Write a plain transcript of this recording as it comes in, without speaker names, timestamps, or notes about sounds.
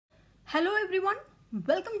Hello everyone,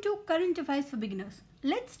 welcome to Current Affairs for Beginners.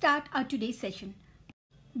 Let's start our today's session.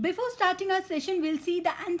 Before starting our session, we'll see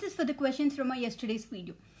the answers for the questions from our yesterday's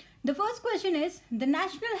video. The first question is, the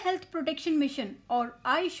National Health Protection Mission or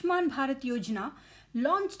Ayushman Bharat Yojana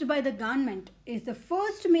launched by the government is the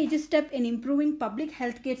first major step in improving public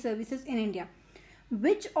healthcare services in India.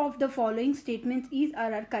 Which of the following statements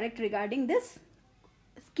are correct regarding this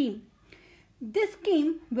scheme? This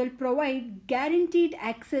scheme will provide guaranteed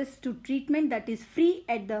access to treatment that is free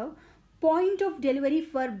at the point of delivery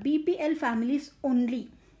for BPL families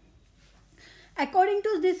only. According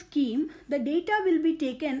to this scheme, the data will be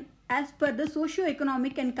taken as per the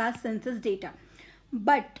socio-economic and caste census data.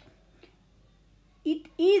 But it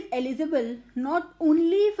is eligible not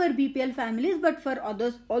only for BPL families but for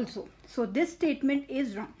others also. So this statement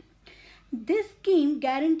is wrong. This scheme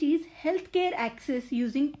guarantees healthcare access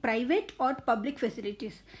using private or public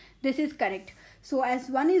facilities. This is correct. So as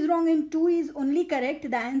 1 is wrong and 2 is only correct,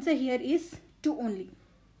 the answer here is 2 only.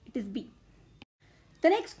 It is B. The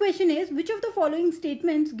next question is, which of the following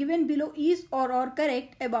statements given below is or are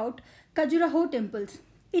correct about Khajuraho temples?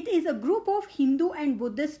 It is a group of Hindu and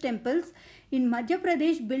Buddhist temples in Madhya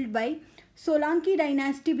Pradesh built by Solanki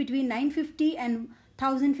dynasty between 950 and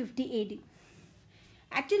 1050 AD.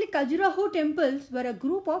 Actually, Khajuraho temples were a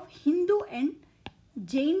group of Hindu and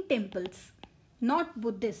Jain temples, not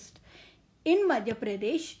Buddhist, in Madhya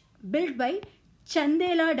Pradesh built by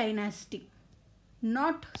Chandela dynasty,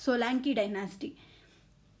 not Solanki dynasty.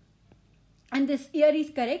 And this year is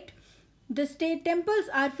correct. The state temples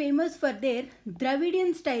are famous for their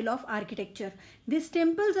Dravidian style of architecture. These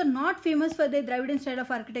temples are not famous for their Dravidian style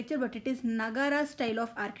of architecture, but it is Nagara style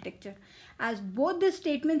of architecture. As both the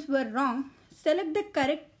statements were wrong, select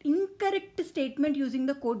the incorrect statement using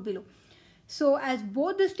the code below. So as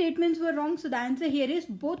both the statements were wrong, so the answer here is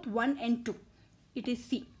both 1 and 2. It is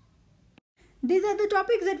C. These are the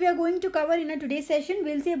topics that we are going to cover in our today's session.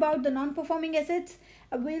 We'll see about the non-performing assets.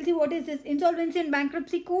 We'll see what is this Insolvency and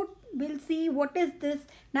Bankruptcy Code. We'll see what is this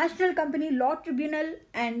National Company Law Tribunal,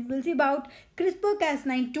 and we'll see about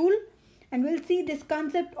CRISPR-Cas9 tool. And we'll see this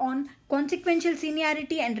concept on Consequential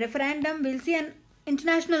Seniority and Referendum. We'll see an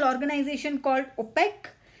international organization called OPEC,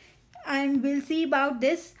 and we'll see about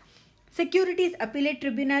this Securities Appellate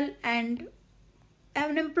Tribunal and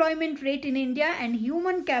unemployment rate in India and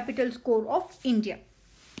human capital score of India.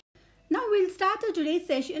 Now we'll start today's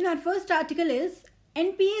session. Our first article is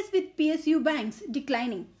NPS with PSU banks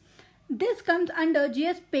declining. This comes under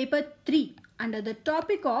GS paper 3 under the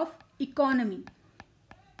topic of economy.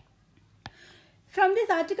 From this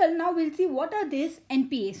article, now we'll see what are these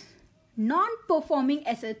NPAs. Non-performing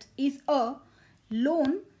assets is a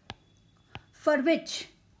loan for which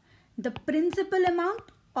the principal amount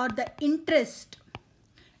or the interest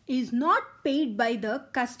is not paid by the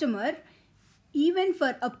customer even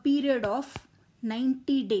for a period of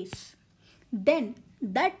 90 days. Then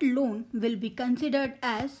that loan will be considered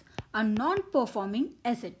as a non-performing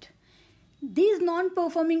asset. These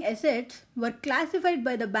non-performing assets were classified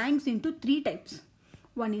by the banks into 3 types.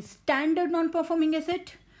 One is standard non-performing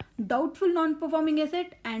asset, doubtful non-performing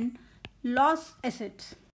asset, and loss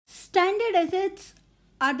assets. Standard assets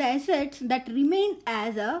are the assets that remain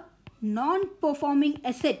as a non-performing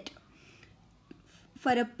asset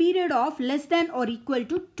for a period of less than or equal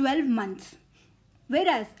to 12 months.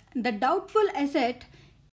 Whereas the doubtful asset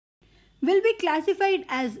will be classified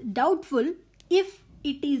as doubtful if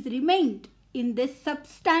it is remained in this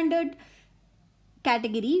substandard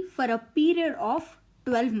category for a period of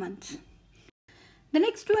 12 months. The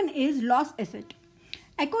next one is loss asset.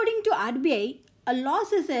 According to RBI, a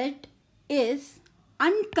loss asset is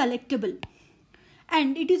uncollectible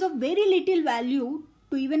and it is of very little value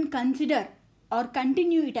to even consider or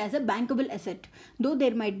continue it as a bankable asset, though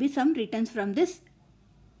there might be some returns from this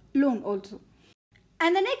loan also.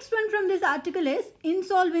 And the next one from this article is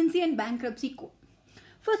Insolvency and Bankruptcy Code.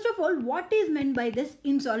 First of all, what is meant by this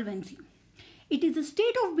insolvency? It is a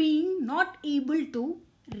state of being not able to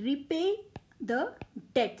repay the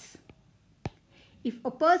debts. If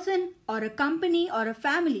a person or a company or a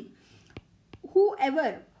family,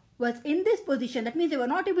 whoever was in this position, that means they were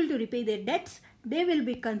not able to repay their debts, they will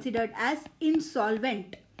be considered as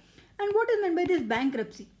insolvent. And what is meant by this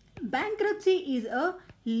bankruptcy? Bankruptcy is a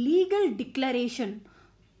legal declaration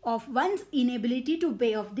of one's inability to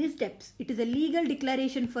pay off these debts. It is a legal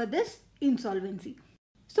declaration for this insolvency.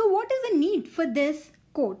 So what is the need for this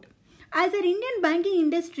code? As our Indian banking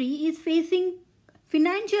industry is facing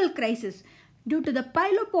financial crisis due to the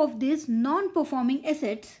pile-up of these non-performing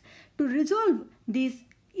assets, to resolve these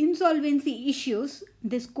insolvency issues,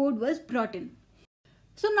 this code was brought in.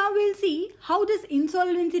 So now we'll see how this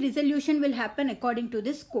insolvency resolution will happen according to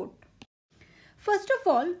this code. First of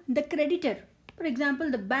all, the creditor, for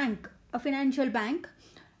example, the bank, a financial bank,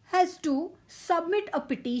 has to submit a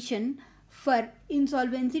petition for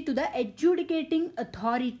insolvency to the adjudicating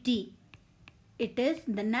authority. It is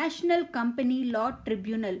the National Company Law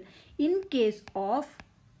Tribunal in case of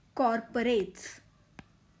corporates.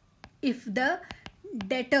 If the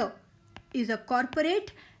debtor is a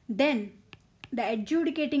corporate, then the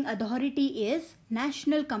adjudicating authority is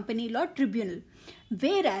National Company Law Tribunal.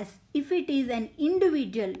 Whereas if it is an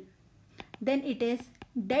individual, then it is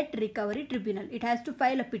Debt Recovery Tribunal. It has to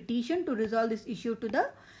file a petition to resolve this issue to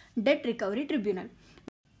the Debt Recovery Tribunal.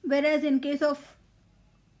 Whereas in case of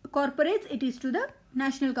corporates, it is to the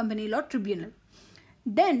National Company Law Tribunal.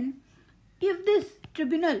 Then if this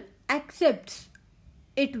tribunal accepts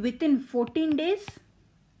it within 14 days,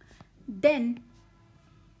 then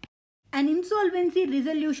an insolvency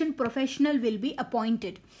resolution professional will be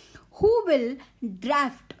appointed who will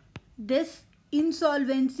draft this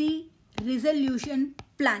insolvency resolution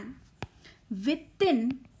plan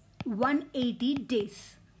within 180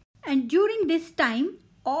 days. And during this time,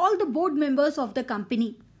 all the board members of the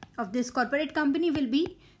company, of this corporate company, will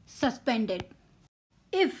be suspended.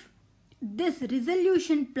 If this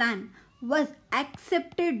resolution plan was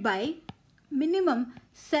accepted by minimum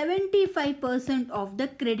 75% of the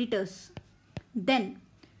creditors, then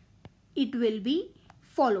it will be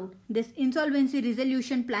followed. This insolvency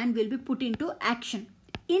resolution plan will be put into action.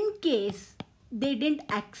 In case they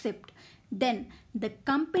didn't accept, then the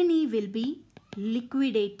company will be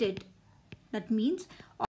liquidated. That means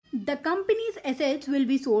the company's assets will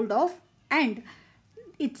be sold off and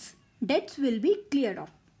its debts will be cleared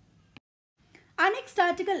off. Our next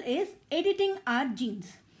article is editing our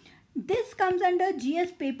genes. This comes under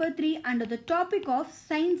GS paper 3 under the topic of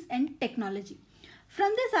science and technology.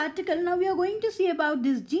 From this article, now we are going to see about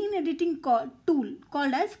this gene editing tool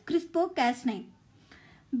called as CRISPR-Cas9.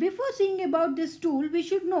 Before seeing about this tool, we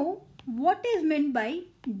should know what is meant by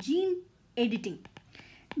gene editing.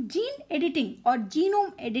 Gene editing or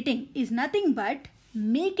genome editing is nothing but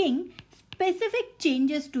making specific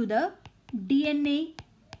changes to the DNA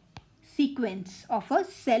sequence of a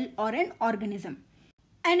cell or an organism.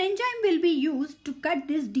 An enzyme will be used to cut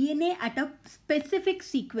this DNA at a specific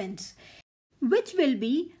sequence, which will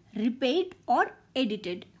be repeated or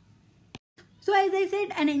edited. So as I said,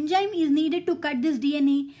 an enzyme is needed to cut this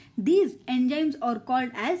DNA. These enzymes are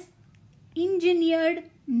called as engineered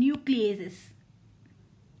nucleases.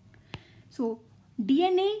 So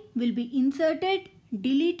DNA will be inserted,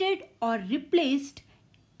 deleted or replaced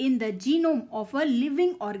in the genome of a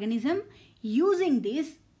living organism using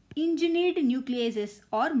these engineered nucleases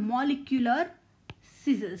or molecular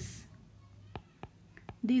scissors.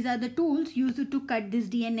 These are the tools used to cut this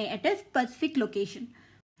DNA at a specific location.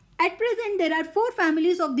 At present, there are 4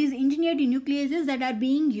 families of these engineered nucleases that are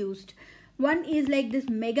being used. One is like this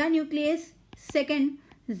meganuclease, second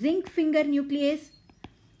zinc finger nuclease,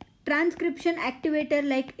 transcription activator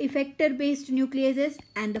like effector based nucleases,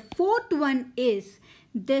 and the 4th one is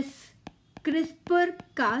this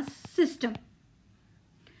CRISPR-Cas system.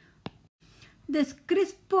 This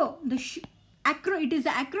CRISPR, it is the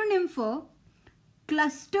acronym for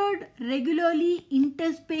clustered regularly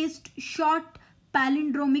interspaced short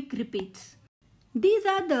palindromic repeats. These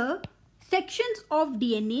are the sections of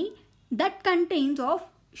DNA that contains of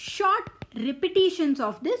short repetitions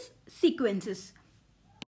of these sequences.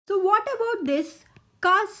 So what about this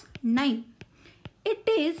Cas9? It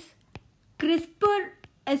is CRISPR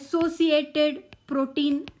associated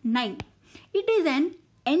protein 9. It is an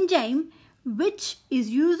enzyme which is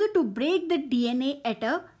used to break the DNA at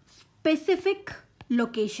a specific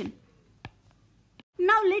location.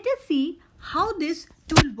 Now let us see how this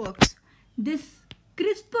tool works. This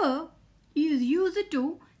CRISPR is used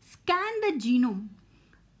to scan the genome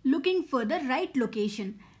looking for the right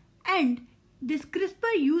location, and this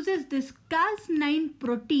CRISPR uses this Cas9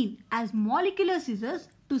 protein as molecular scissors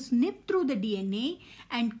to snip through the DNA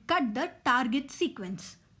and cut the target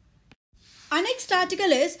sequence. Our next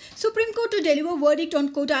article is Supreme Court to deliver verdict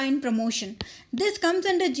on quota and promotion. This comes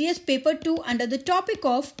under GS paper 2 under the topic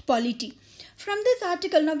of polity. From this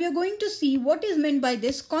article, now we are going to see what is meant by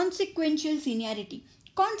this consequential seniority.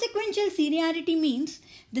 Consequential seniority means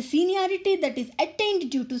the seniority that is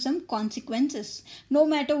attained due to some consequences, no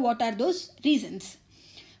matter what are those reasons.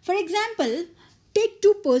 For example, take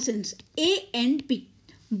 2 persons, A and B.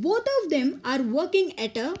 Both of them are working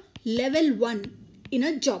at a level 1 in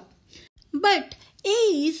a job. But A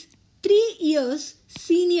is 3 years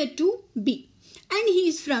senior to B and he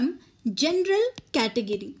is from general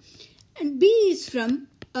category and B is from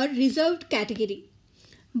a reserved category.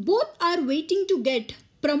 Both are waiting to get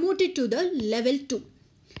promoted to the level 2.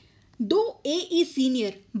 Though A is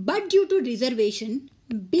senior, but due to reservation,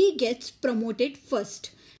 B gets promoted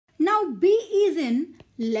first. Now B is in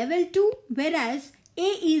level 2 whereas A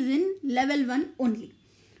is in level 1 only.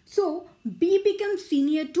 So B becomes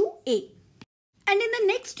senior to A. And in the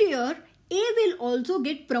next year, A will also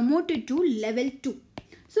get promoted to level 2.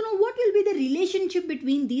 So now what will be the relationship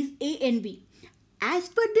between these A and B? As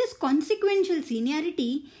per this consequential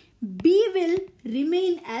seniority, B will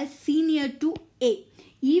remain as senior to A,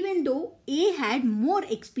 even though A had more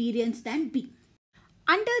experience than B.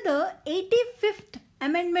 Under the 85th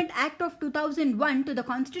Amendment Act of 2001 to the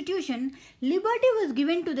Constitution, liberty was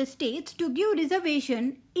given to the states to give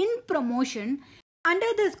reservation in promotion under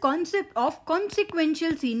this concept of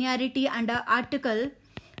consequential seniority under Article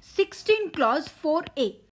 16 Clause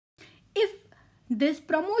 4A. If this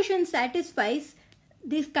promotion satisfies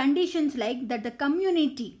these conditions like that the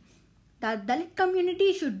Dalit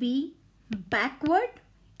community should be backward,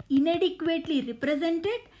 inadequately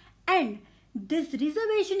represented, and this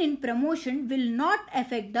reservation in promotion will not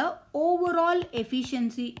affect the overall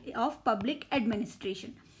efficiency of public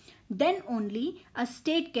administration, then only a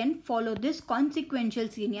state can follow this consequential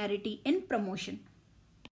seniority in promotion.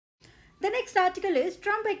 The next article is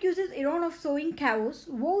Trump accuses Iran of sowing chaos,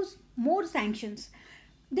 vows more sanctions.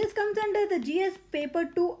 This comes under the GS paper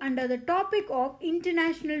 2 under the topic of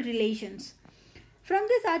international relations. From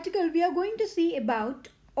this article, we are going to see about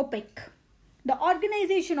OPEC, the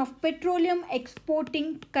Organization of Petroleum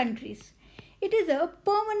Exporting Countries. It is a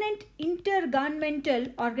permanent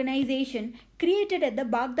intergovernmental organization created at the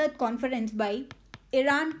Baghdad Conference by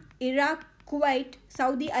Iran, Iraq, Kuwait,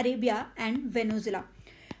 Saudi Arabia and Venezuela.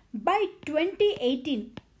 By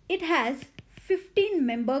 2018, it has 15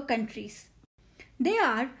 member countries. They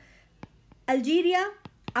are Algeria,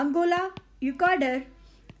 Angola, Ecuador,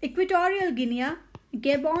 Equatorial Guinea,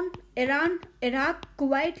 Gabon, Iran, Iraq,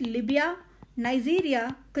 Kuwait, Libya,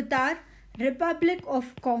 Nigeria, Qatar, Republic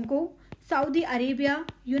of Congo, Saudi Arabia,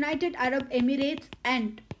 United Arab Emirates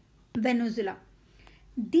and Venezuela.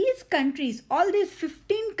 These countries, all these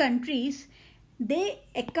 15 countries, they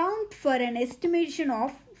account for an estimation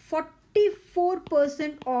of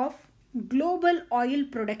 44% of global oil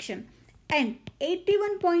production and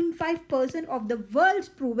 81.5% of the world's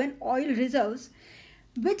proven oil reserves,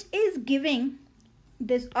 which is giving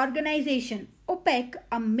this organization OPEC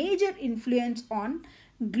a major influence on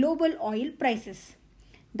global oil prices.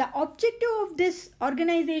 The objective of this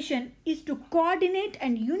organization is to coordinate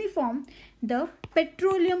and uniform the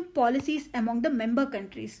petroleum policies among the member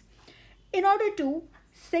countries in order to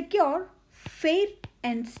secure fair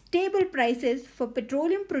and stable prices for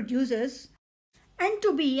petroleum producers and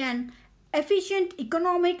to be an efficient,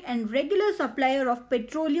 economic and regular supplier of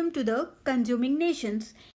petroleum to the consuming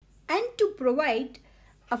nations and to provide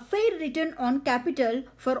a fair return on capital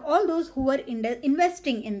for all those who are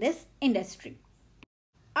investing in this industry.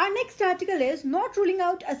 Our next article is Not Ruling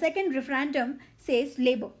Out a Second Referendum, says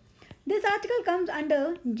Labour. This article comes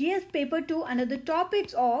under GS paper 2 under the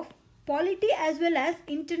topics of polity as well as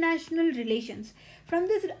international relations. From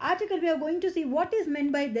this article, we are going to see what is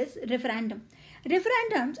meant by this referendum.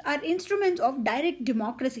 Referendums are instruments of direct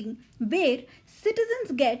democracy where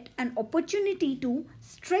citizens get an opportunity to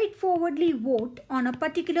straightforwardly vote on a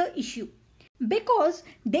particular issue because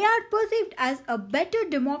they are perceived as a better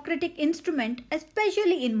democratic instrument,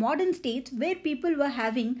 especially in modern states where people were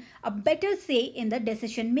having a better say in the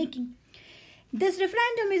decision making. This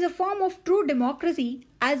referendum is a form of true democracy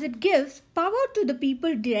as it gives power to the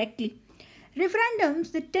people directly.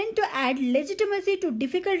 Referendums tend to add legitimacy to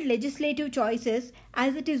difficult legislative choices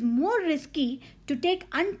as it is more risky to take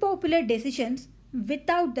unpopular decisions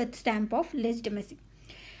without that stamp of legitimacy.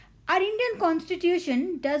 Our Indian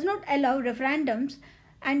Constitution does not allow referendums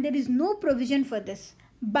and there is no provision for this.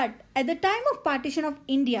 But at the time of partition of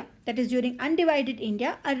India, that is during undivided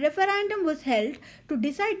India, a referendum was held to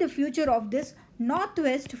decide the future of this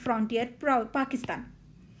northwest frontier Pakistan.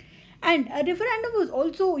 And a referendum was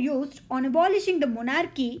also used on abolishing the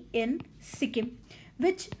monarchy in Sikkim,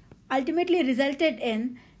 which ultimately resulted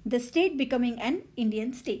in the state becoming an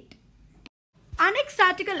Indian state. Our next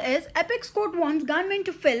article is Apex Court warns government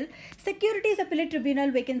to fill Securities Appellate Tribunal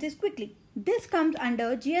vacancies quickly. This comes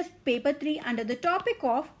under GS paper 3 under the topic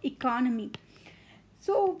of economy.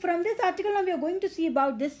 So from this article now we are going to see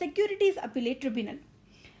about this Securities Appellate Tribunal.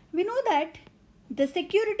 We know that the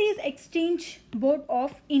Securities Exchange Board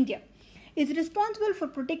of India is responsible for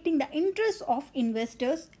protecting the interests of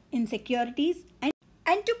investors in securities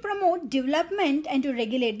and to promote development and to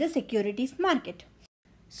regulate the securities market.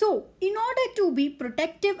 So, in order to be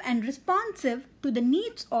protective and responsive to the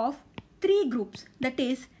needs of three groups, that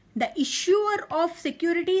is the issuer of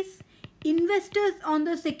securities, investors on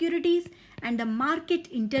the securities, and the market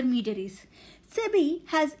intermediaries, SEBI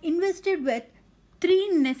has invested with three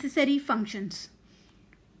necessary functions.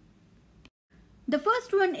 The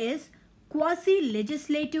first one is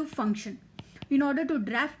quasi-legislative function in order to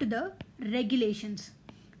draft the regulations.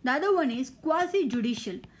 The other one is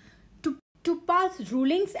quasi-judicial to pass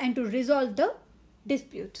rulings and to resolve the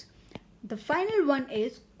disputes. The final one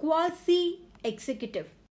is quasi-executive,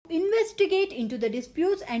 investigate into the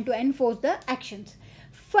disputes and to enforce the actions.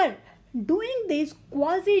 For doing these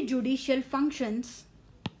quasi-judicial functions,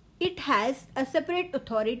 it has a separate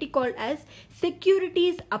authority called as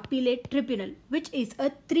Securities Appellate Tribunal, which is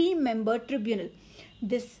a 3-member tribunal.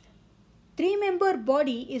 This 3-member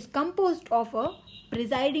body is composed of a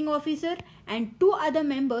presiding officer and 2 other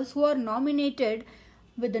members who are nominated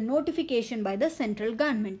with the notification by the central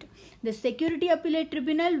government. The Security Appellate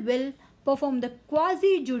Tribunal will perform the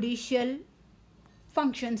quasi-judicial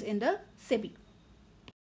functions in the SEBI.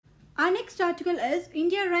 Our next article is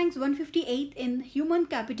India ranks 158th in Human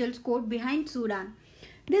Capital Score behind Sudan.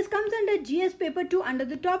 This comes under GS paper 2 under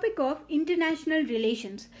the topic of international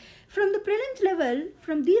relations. From the prelims level,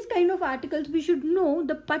 from these kind of articles, we should know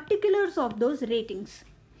the particulars of those ratings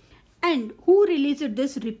and who released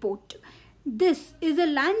this report. This is a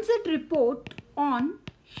Lancet report on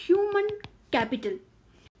human capital.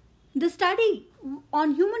 The study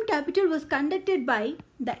on human capital was conducted by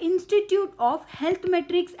the Institute of Health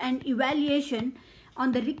Metrics and Evaluation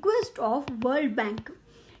on the request of World Bank.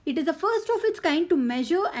 It is the first of its kind to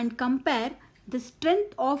measure and compare the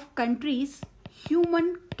strength of countries'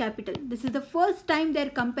 human capital. This is the first time they are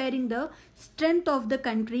comparing the strength of the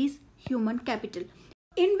country's human capital,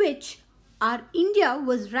 in which our India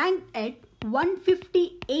was ranked at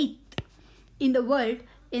 158th in the world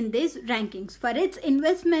in these rankings for its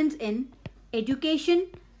investments in education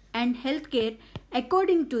and healthcare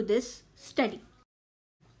according to this study.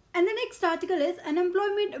 And the next article is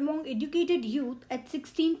unemployment among educated youth at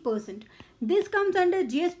 16%. This comes under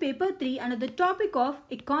GS paper 3 under the topic of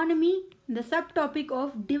economy, the subtopic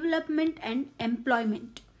of development and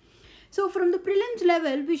employment. So from the prelims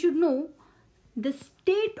level, we should know the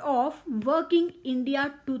State of Working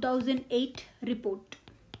India 2008 report.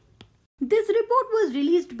 This report was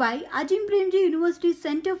released by Ajim Premji University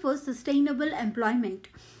Center for Sustainable Employment,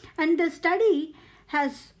 and the study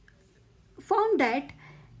has found that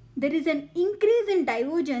there is an increase in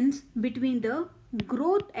divergence between the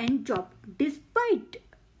growth and job. Despite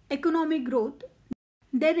economic growth,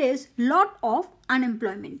 there is lot of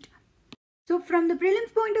unemployment. So from the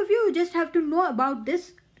prelims point of view, you just have to know about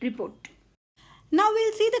this report. Now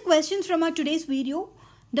we'll see the questions from our today's video.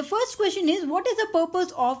 The first question is, what is the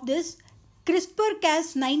purpose of this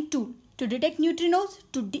CRISPR-Cas9 tool? To detect neutrinos,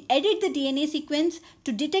 to edit the DNA sequence,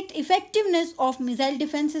 to detect effectiveness of missile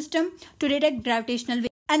defense system, to detect gravitational waves.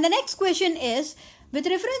 And the next question is, with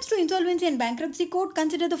reference to Insolvency and Bankruptcy Code,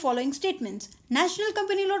 consider the following statements. National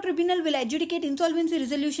Company Law Tribunal will adjudicate insolvency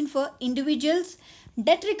resolution for individuals.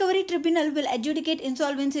 Debt Recovery Tribunal will adjudicate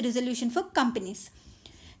insolvency resolution for companies.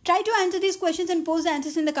 Try to answer these questions and post the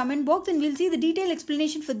answers in the comment box, and we'll see the detailed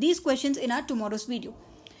explanation for these questions in our tomorrow's video.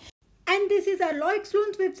 And this is our Law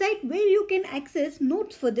Excellence website where you can access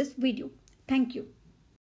notes for this video. Thank you.